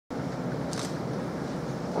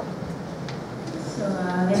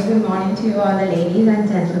Very good morning to you all the ladies and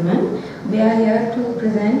gentlemen. We are here to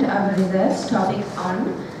present our research topic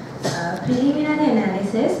on preliminary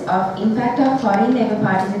analysis of impact of foreign labour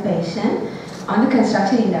participation on the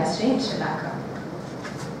construction industry in Sri Lanka.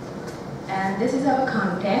 And this is our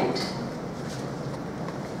content.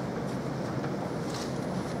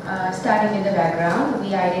 Starting with the background,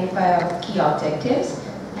 we identify our key objectives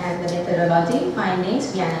and the methodology,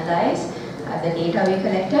 findings, we analyze the data we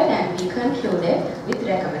collected, and we concluded with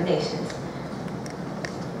recommendations.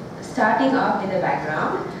 Starting off with the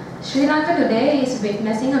background, Sri Lanka today is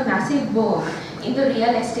witnessing a massive boom in the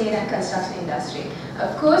real estate and construction industry.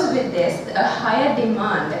 Of course, with this, a higher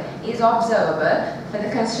demand is observable for the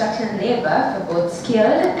construction labor for both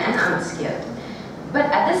skilled and unskilled.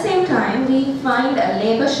 But at the same time, we find a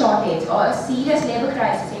labor shortage or a serious labor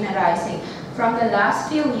crisis in arising from the last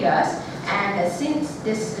few years, and since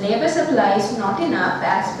this labor supply is not enough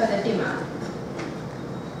as per the demand.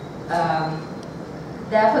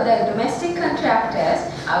 Therefore, the domestic contractors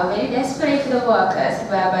are very desperate for the workers,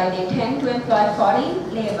 whereby they tend to employ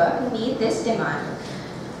foreign labor to meet this demand.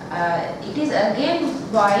 It is again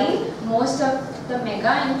why most of the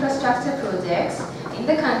mega infrastructure projects in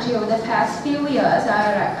the country over the past few years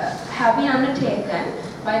have been undertaken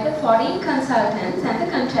by the foreign consultants and the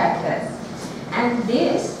contractors. And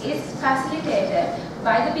this is facilitated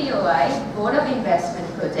by the BOI, Board of Investment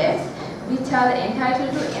Projects, which are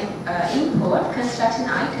entitled to import construction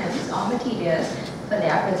items or materials for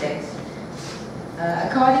their projects.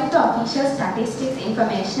 According to official statistics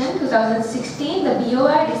information, 2016, the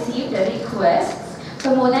BOI received requests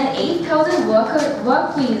for more than 8,000 work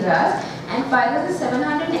visas and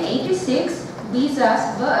 5,786 visas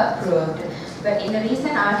were approved. But in a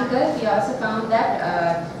recent article, we also found that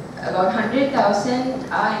about 100,000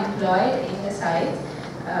 are employed in the site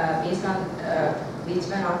based on which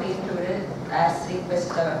were not included as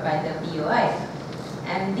requested by the BOI.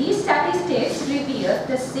 And these statistics reveal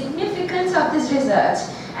the significance of this research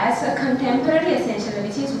as a contemporary essential,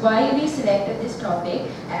 which is why we selected this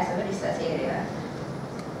topic as our research area.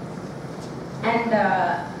 And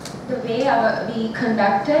the way we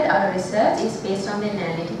conducted our research is based on the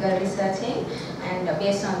analytical researching and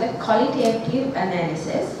based on the qualitative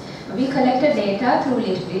analysis. We collected data through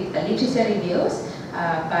literature reviews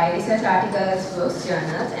by research articles, books,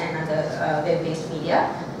 journals, and other web-based media.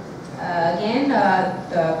 Again,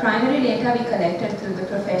 the primary data we collected through the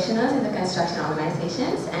professionals in the construction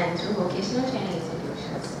organizations and through vocational training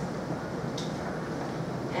institutions.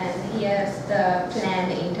 And here's the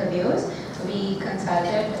planned interviews. We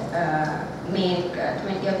consulted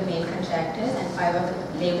 20 of the main contractors and 5 of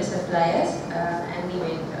the labor suppliers, and we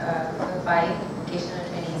made 5 vocational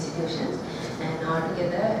training institutions, and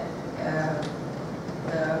altogether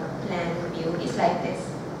the plan view is like this.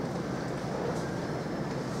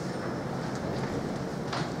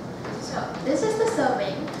 So this is the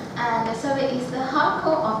survey, and the survey is the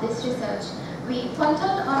hardcore of this research. We point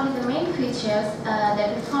out only the main features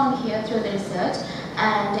that we found here through the research,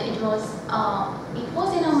 and it was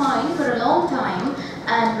in our mind for a long time,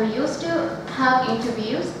 and we used to have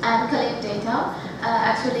interviews and collect data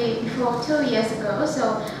actually before 2 years ago,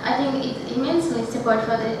 so I think it immensely support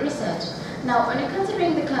for the research. Now, when you're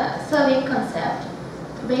considering the survey concept,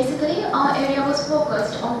 basically our area was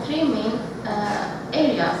focused on 3 main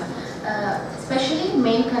areas, especially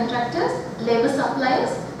main contractors, labor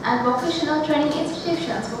suppliers, and vocational training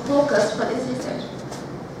institutions were focused for this research.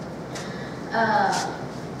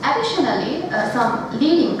 Additionally, some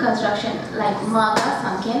leading construction like MAGA,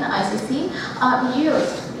 Sanken, ICC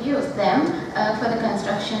use them for the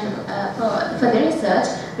construction, for the research,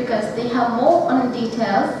 because they have more on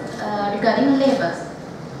details regarding labors.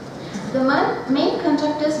 The main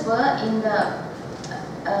contractors were in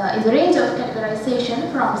the range of categorization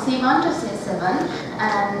from C1 to C7,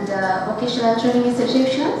 and vocational training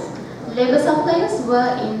institutions. Labor suppliers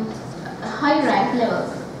were in high rank levels.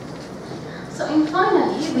 So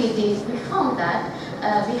finally, we found that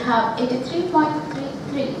we have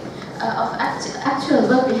 83.33 of actual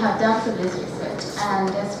work we have done for this research, and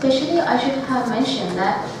especially I should have mentioned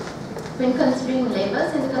that when considering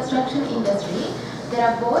laborers in the construction industry, there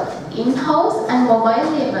are both in-house and mobile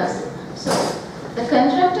laborers. So the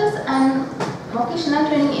contractors and vocational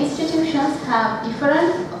training institutions have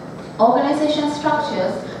different organization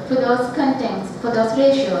structures for those contents, for those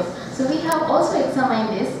ratios. So we have also examined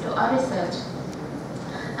this to our research.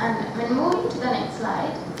 And when moving to the next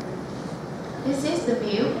slide, this is the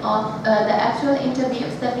view of the actual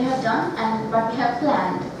interviews that we have done and what we have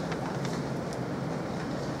planned.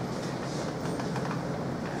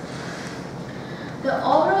 The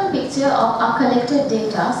overall picture of our collected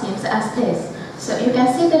data seems as this. So you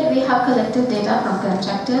can see that we have collected data from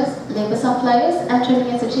contractors, labor suppliers and training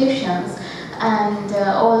institutions, and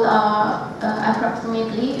all are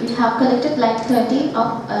approximately, we have collected like 30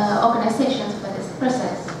 organizations for this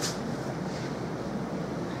process.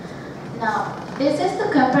 Now, this is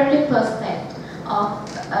the comparative perspective of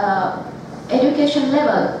education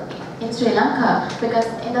level in Sri Lanka, because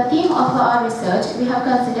in the theme of our research, we have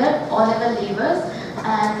considered O-level leavers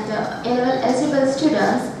and A-level eligible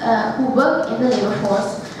students who work in the labor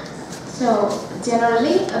force. So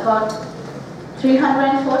generally about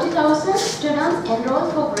 340,000 students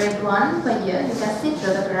enrolled for grade 1 per year, you can see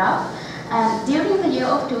through the graph. And during the year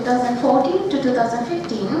of 2014 to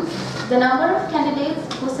 2015, the number of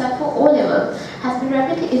candidates who sat for O-level has been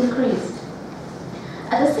rapidly increased.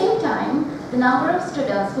 At the same time, the number of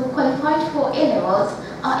students who qualified for A-levels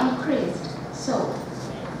are increased. So,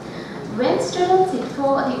 when students sit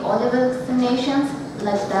for the O-level examinations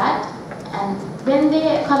like that, and when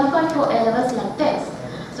they qualify for A-levels like this,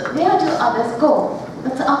 so where do others go?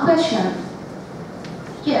 That's our question.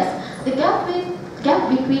 Yes, the gap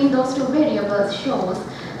between those two variables shows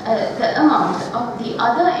the amount of the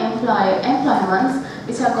other employments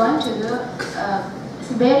which are going to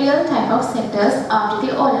the various type of sectors after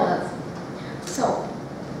the O-levels. So,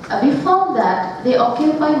 we found that they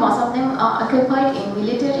occupy, most of them are occupied in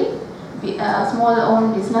military,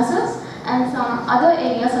 small-owned businesses, and some other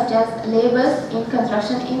areas such as labours in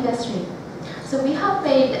construction industry. So we have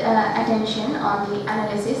paid attention on the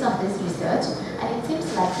analysis of this research, and it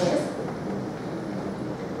seems like this.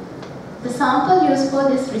 The sample used for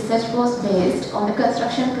this research was based on the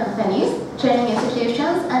construction companies, training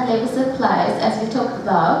institutions and labour suppliers as we talked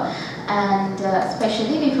about, and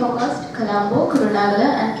especially we focused Colombo, Kurunagala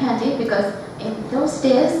and Kandy because in those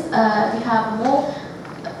days we have more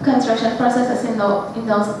construction processes in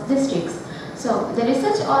those districts. So the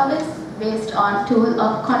research always based on tool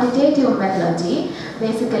of quantitative methodology.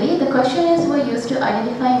 Basically the questionnaires were used to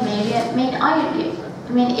identify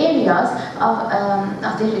main areas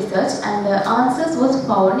of the research, and the answers was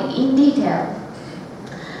found in detail.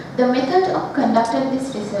 The method of conducting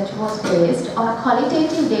this research was based on a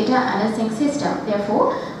qualitative data analyzing system.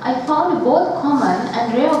 Therefore, I found both common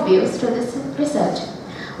and rare views to this research.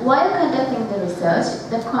 While conducting the research,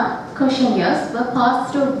 the questionnaires were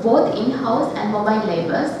passed through both in-house and mobile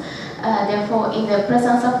labours. Therefore, in the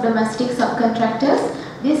presence of domestic subcontractors,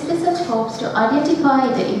 this research hopes to identify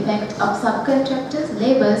the impact of subcontractors'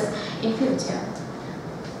 labours in future.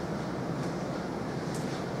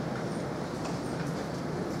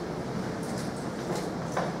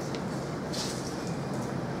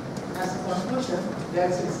 As a conclusion, there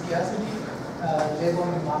is a scarcity labour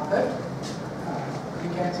on the market. We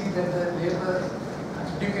can see that the labour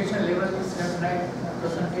education level is 79%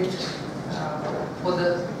 for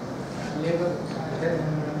the labour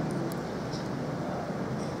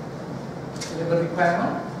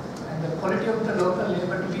requirement, and the quality of the local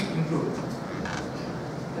labour to be improved.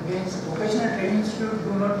 Again, vocational training institute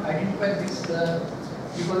do not identify this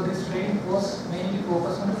because this training was mainly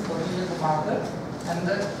focused on the foreign labour market, and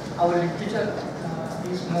our literature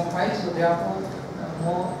is more high, so therefore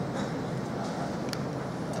more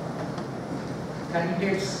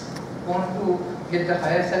candidates want to get the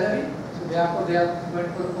higher salary, so therefore they are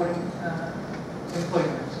going for foreign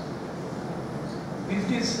employment. With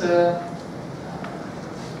this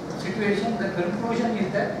situation, the conclusion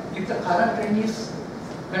is that if the current trend is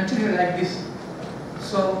continue like this,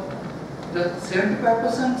 so the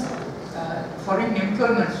 75% foreign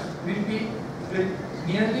employment will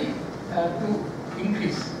nearly to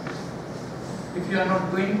increase if you are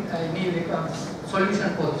not doing any solution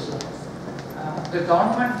for this one. The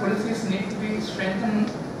government policies need to be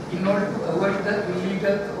strengthened in order to avoid the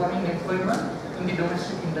illegal foreign employment in the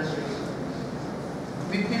domestic industries.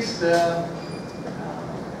 With this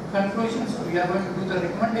conclusions, we are going to do the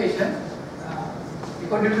recommendation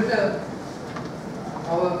according to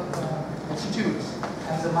our attitudes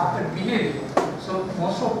and the market behavior. So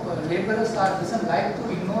most of laborers doesn't like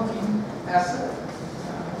to ignore him as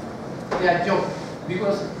their job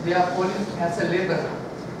because they are calling as a laborer.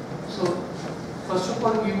 So first of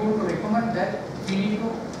all, we would recommend that we need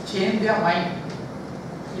to change their mind,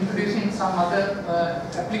 introducing some other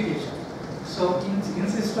application. So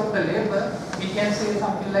instead of the labor, we can say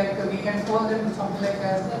something like, we can call them something like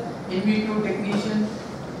as the NV2 technician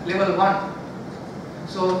level 1.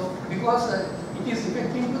 So because it is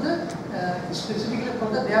effective to the specifically for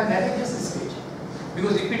their marriages stage.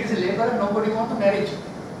 Because if it is a laborer, nobody wants to marry.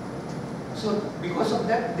 So because of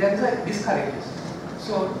that, there is a discourages.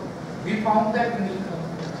 So we found that in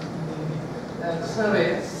the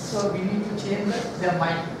survey, so we need to change their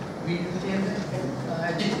mind. we retain the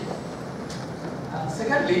agility.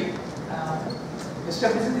 Secondly,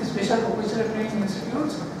 establishing the special vocational training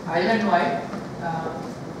institutes island-wide,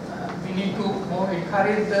 we need to more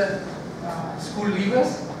encourage the school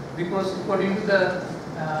leavers, because according to the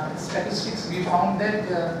statistics we found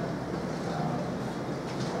that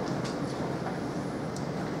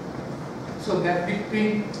so that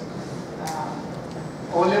between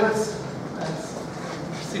O levels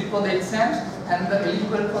sit for the exams and the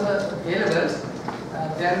eligible for the A levels,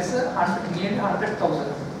 there is a nearly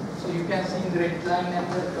 100,000. So you can see in the red line and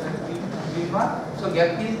the green one. So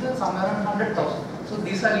gap is somewhere around 100,000. So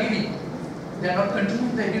these are leaving. They are not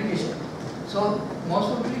continuing the education. So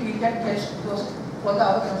most probably we can catch those for the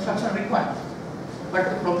other construction requirement. But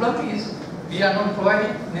the problem is we are not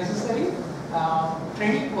providing necessary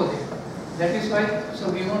training for them. That is why, so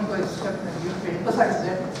we want to emphasize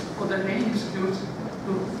that for the training institutes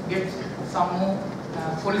to get some more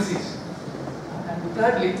policies. And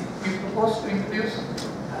thirdly, we propose to introduce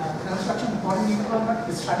construction foreign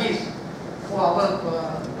employment studies for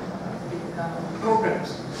our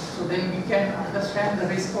programs. So then we can understand the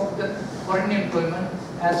risk of the foreign employment,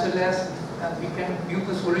 as well as we can give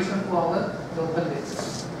the solution for our local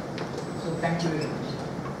rates. So thank you very much.